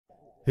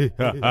Hey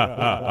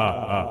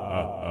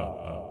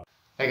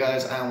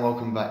guys, and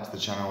welcome back to the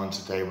channel, and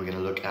today we're going to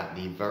look at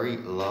the very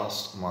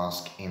last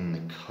mask in the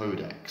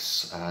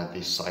codex,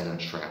 the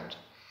Silent Shroud.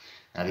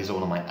 Now these are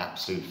one of my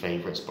absolute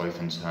favourites,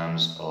 both in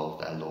terms of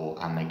their lore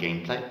and their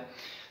gameplay.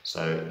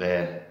 So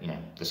they're,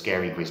 the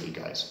scary grizzly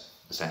guys,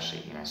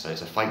 essentially, so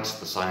to fight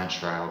the Silent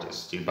Shroud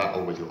is to do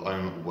battle with your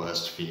own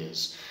worst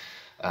fears.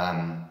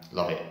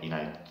 Love it,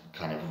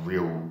 kind of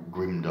real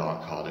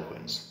grimdark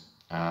harlequins.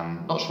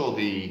 Not sure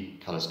the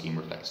colour scheme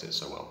reflects it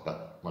so well,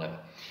 but whatever.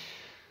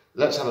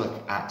 Let's have a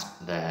look at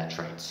their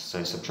traits.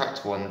 So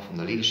subtract 1 from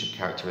the leadership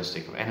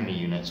characteristic of enemy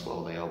units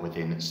while they are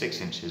within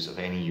 6 inches of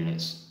any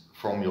units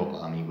from your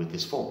army with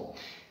this form.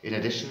 In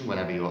addition,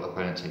 whenever your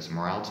opponent takes a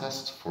morale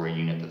test for a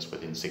unit that's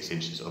within 6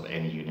 inches of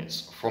any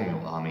units from your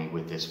army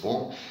with this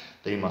form,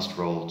 they must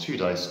roll 2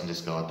 dice and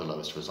discard the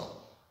lowest result.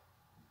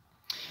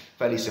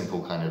 Fairly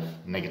simple kind of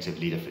negative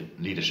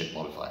leadership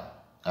modifier,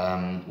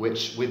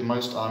 which with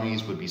most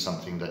armies would be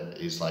something that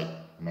is like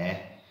meh.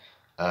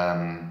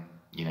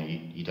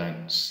 You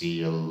don't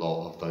see a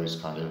lot of those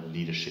kind of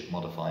leadership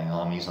modifying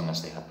armies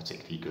unless they have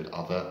particularly good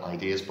other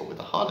ideas, but with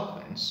the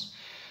Harlequins,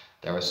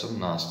 there are some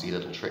nasty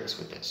little tricks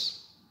with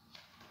this.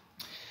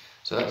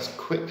 So let's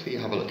quickly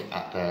have a look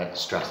at their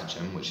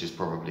stratagem, which is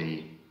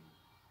probably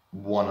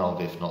one of,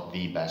 if not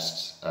the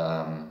best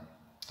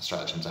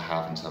stratagem to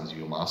have in terms of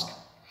your mask.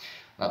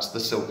 That's the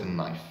Silken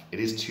Knife. It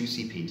is 2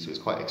 CP, so it's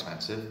quite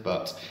expensive,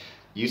 but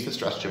use the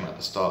stratagem at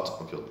the start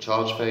of your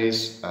charge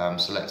phase.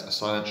 Select a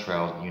Silent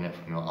Shroud unit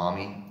from your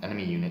army.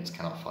 Enemy units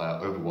cannot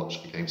fire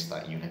Overwatch against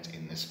that unit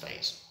in this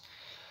phase.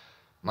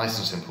 Nice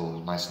and simple,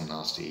 nice and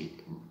nasty.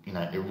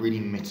 It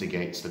really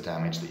mitigates the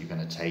damage that you're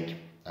going to take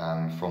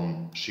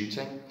from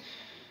shooting,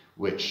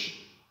 which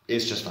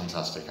is just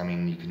fantastic. I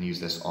mean, you can use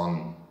this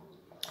on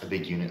a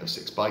big unit of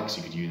 6 bikes,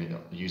 you could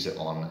use it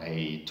on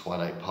a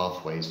Twilight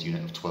Pathways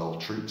unit of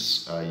 12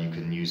 troops, you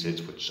can use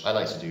it, which I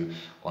like to do,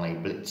 on a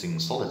blitzing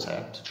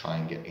solitaire to try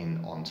and get in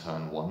on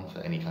turn 1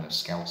 for any kind of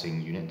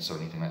scouting units or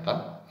anything like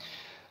that.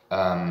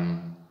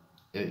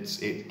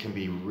 It can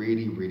be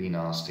really, really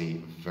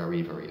nasty,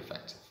 very, very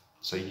effective.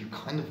 So you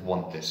kind of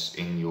want this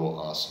in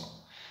your arsenal.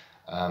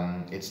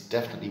 It's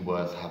definitely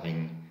worth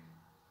having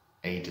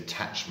a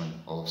detachment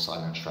of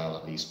Silent Shroud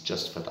at least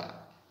just for that.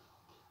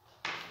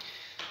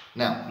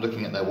 Now,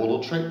 looking at their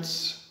warlord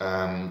traits,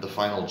 the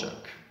final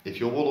joke. If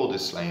your warlord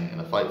is slain in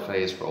a fight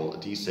phase, roll a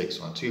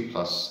d6 on a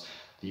 2+.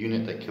 The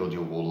unit that killed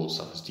your warlord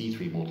suffers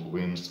d3 mortal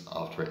wounds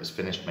after it is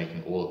finished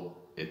making all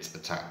its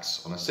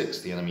attacks. On a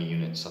 6, the enemy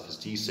unit suffers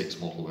d6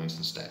 mortal wounds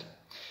instead.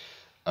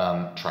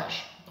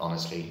 Trash,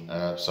 honestly.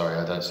 Sorry,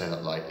 I don't say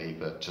that lightly,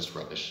 but just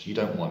rubbish. You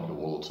don't want your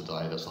warlord to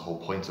die. That's the whole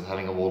point of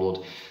having a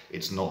warlord.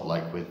 It's not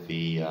like with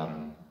the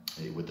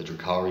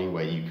Drukhari,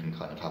 where you can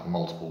kind of have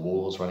multiple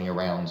warlords running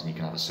around and you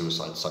can have a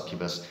suicide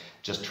succubus.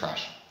 Just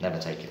trash. Never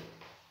take it.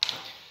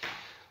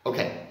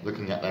 Okay,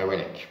 looking at their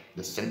relic,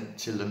 the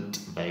Scintillant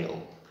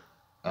Veil.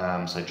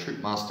 So Troop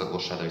Master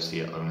or Shadow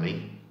Seer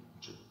only,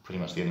 which are pretty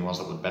much the only ones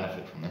that would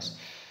benefit from this.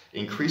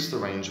 Increase the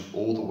range of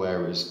all the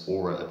wearer's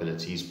aura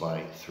abilities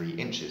by 3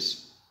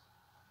 inches,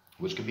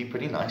 which could be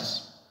pretty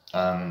nice.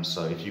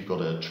 So if you've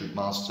got a Troop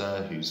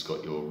Master who's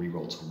got your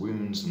reroll to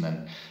wounds, and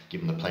then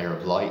give him the Player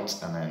of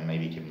Light, and then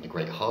maybe give him the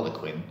Great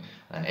Harlequin,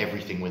 and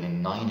everything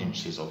within 9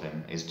 inches of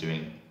him is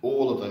doing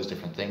all of those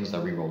different things.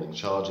 They're rerolling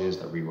charges,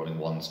 they're rerolling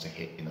ones to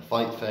hit in the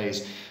fight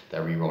phase,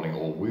 they're rerolling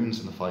all wounds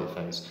in the fight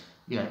phase.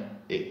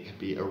 It could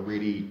be a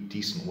really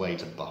decent way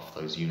to buff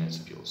those units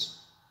of yours.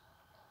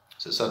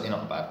 So it's certainly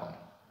not a bad one.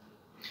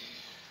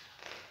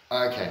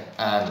 Okay,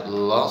 and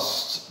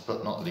last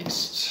but not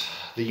least,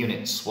 the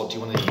units. What do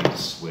you want to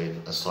use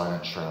with a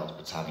Silent Shroud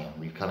battalion?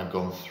 We've kind of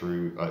gone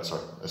through, a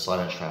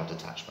Silent Shroud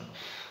detachment.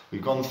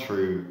 We've gone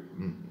through,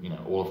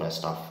 all of their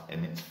stuff,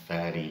 and it's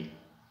fairly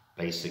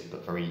basic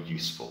but very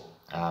useful.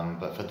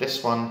 But for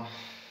this one,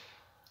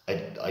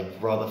 I'd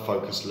rather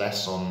focus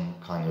less on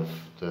kind of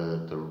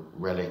the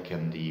relic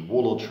and the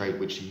warlord trait,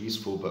 which are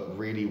useful, but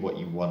really what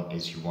you want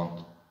is you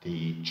want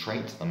the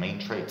trait, the main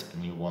trait,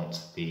 and you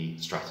want the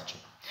stratagem.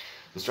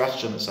 The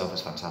stratagem itself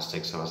is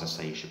fantastic, so as I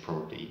say, you should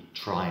probably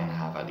try and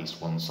have at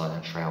least one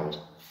Silent Shroud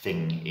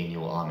thing in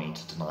your army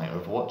to deny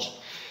Overwatch.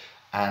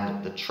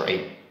 And the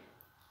trait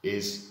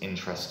is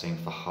interesting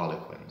for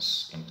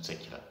Harlequins in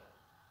particular.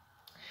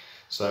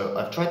 So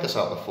I've tried this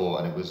out before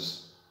and it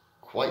was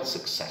quite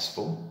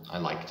successful. I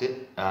liked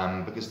it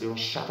because your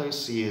Shadow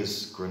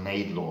Seer's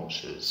grenade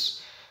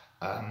launchers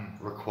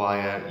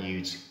require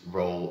you to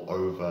roll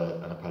over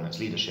an opponent's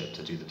leadership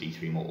to do the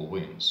d3 mortal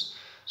wounds.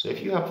 So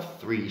if you have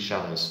 3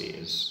 Shadow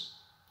Seers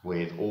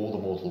with all the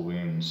mortal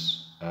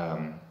wounds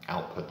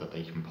output that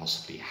they can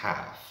possibly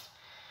have,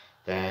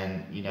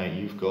 then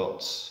you've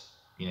got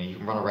you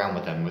can run around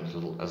with them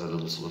as a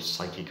little sort of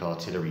psychic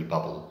artillery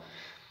bubble.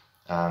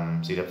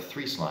 So you'd have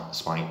 3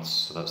 smites,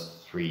 so that's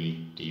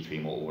 3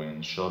 d3 mortal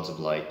wounds, shards of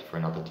light for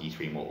another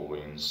d3 mortal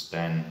wounds,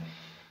 then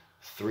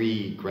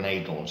 3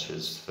 grenade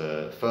launchers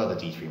for further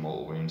d3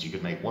 mortal wounds. You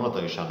could make one of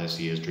those Shadow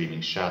Seers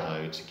Dreaming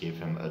Shadow to give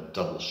him a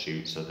double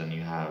shoot, so then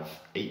you have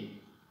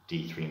 8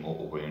 D3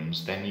 mortal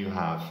wounds. Then you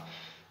have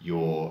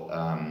your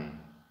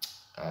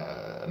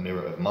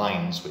Mirror of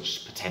Minds,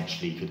 which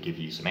potentially could give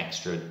you some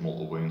extra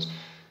mortal wounds.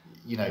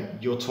 You know,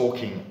 you're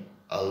talking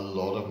a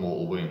lot of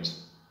mortal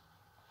wounds.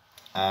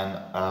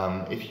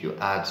 And if you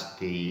add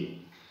the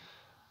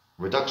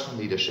reduction in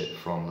leadership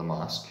from the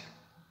Masque,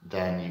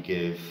 then you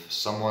give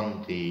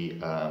someone the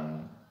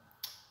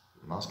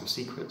Mask of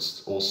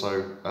Secrets,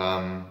 also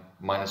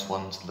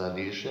 -1 to their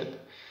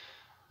leadership.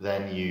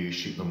 Then you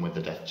shoot them with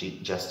the Death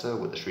Jester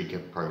with the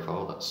Shrieker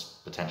profile, that's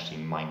potentially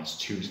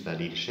 -2 to their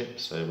leadership,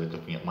 so we're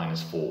looking at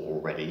 -4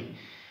 already.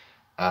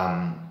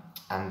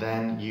 And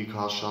then you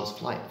cast Shards of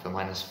Flight for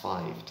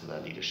 -5 to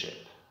their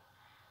leadership.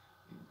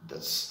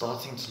 That's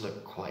starting to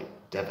look quite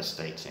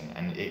devastating,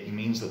 and it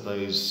means that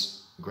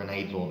those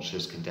grenade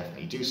launchers can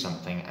definitely do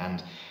something,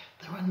 and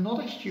there are not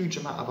a huge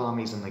amount of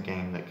armies in the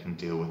game that can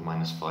deal with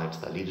 -5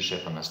 to their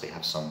leadership unless they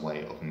have some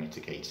way of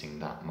mitigating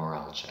that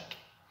morale check.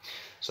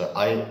 So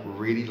I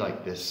really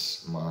like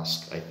this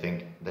Masque. I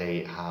think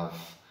they have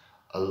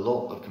a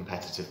lot of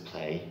competitive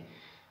play,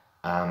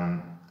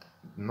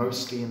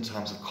 mostly in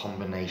terms of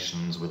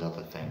combinations with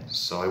other things.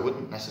 So I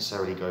wouldn't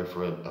necessarily go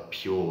for a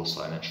pure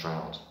Silent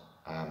Shroud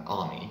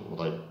army,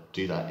 although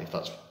do that if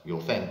that's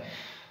your thing.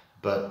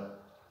 But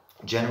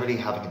generally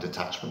having a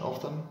detachment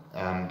of them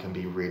can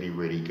be really,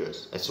 really good.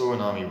 I saw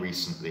an army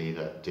recently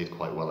that did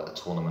quite well at a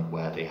tournament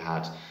where they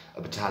had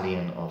a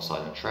battalion of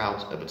Silent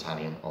Shroud, a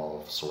battalion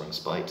of Soaring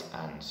Spite,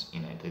 and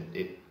you know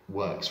it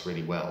works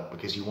really well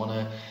because you want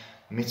to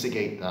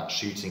mitigate that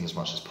shooting as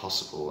much as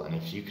possible. And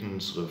if you can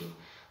sort of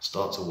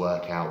start to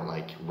work out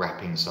like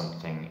wrapping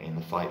something in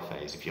the fight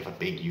phase, if you have a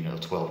big unit of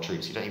 12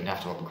 troops, you don't even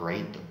have to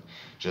upgrade them.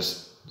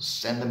 Just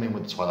send them in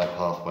with the Twilight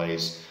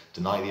Pathways,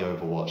 deny the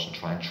Overwatch, and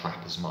try and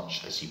trap as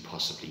much as you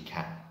possibly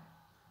can.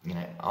 You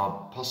know,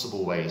 are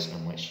possible ways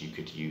in which you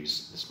could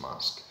use this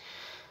Masque.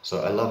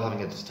 So I love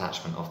having a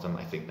detachment of them.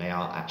 I think they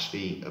are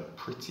actually a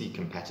pretty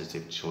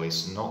competitive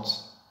choice, not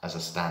as a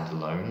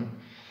standalone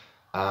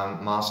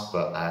Masque,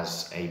 but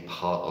as a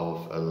part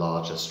of a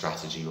larger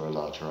strategy or a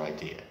larger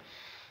idea.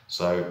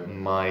 So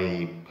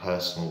my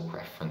personal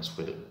preference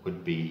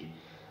would be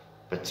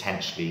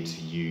potentially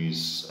to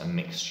use a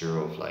mixture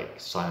of like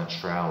Silent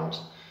Shroud,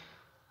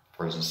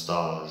 Frozen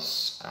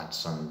Stars, add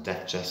some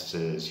Death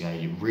Jesters. You know,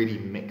 you really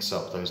mix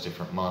up those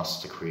different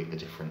masks to create a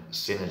different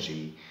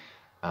synergy,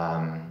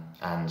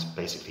 and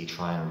basically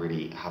try and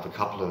really have a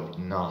couple of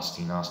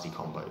nasty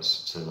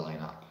combos to line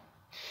up.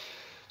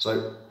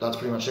 So that's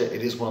pretty much it.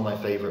 It is one of my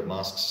favourite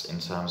masks in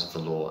terms of the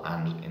lore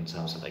and in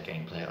terms of their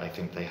gameplay. I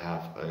think they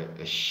have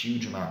a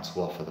huge amount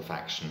to offer the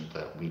faction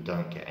that we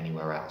don't get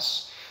anywhere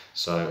else.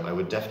 So I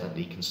would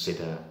definitely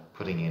consider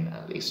putting in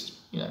at least,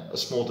 you know, a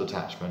small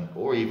detachment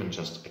or even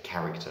just a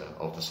character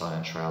of the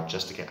Silent Shroud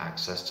just to get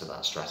access to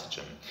that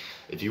stratagem.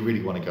 If you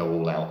really want to go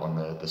all out on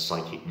the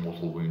Psychic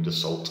Mortal Wound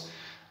Assault,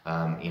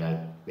 you know,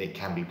 it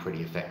can be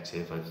pretty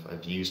effective.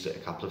 I've used it a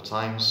couple of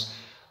times.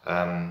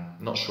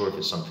 Not sure if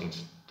it's something to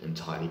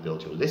entirely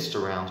build your list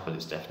around, but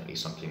it's definitely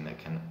something that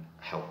can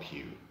help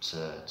you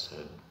to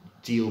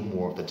deal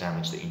more of the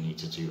damage that you need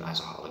to do as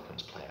a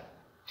Harlequins player.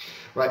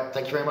 Right,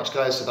 thank you very much,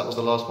 guys. So that was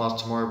the last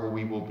Masque. Tomorrow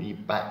we will be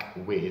back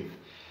with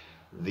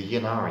the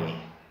Ynnari,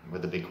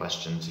 with the big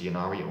question, to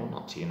Ynnari or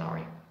not to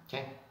Ynnari.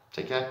 Okay,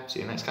 take care.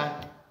 See you next time.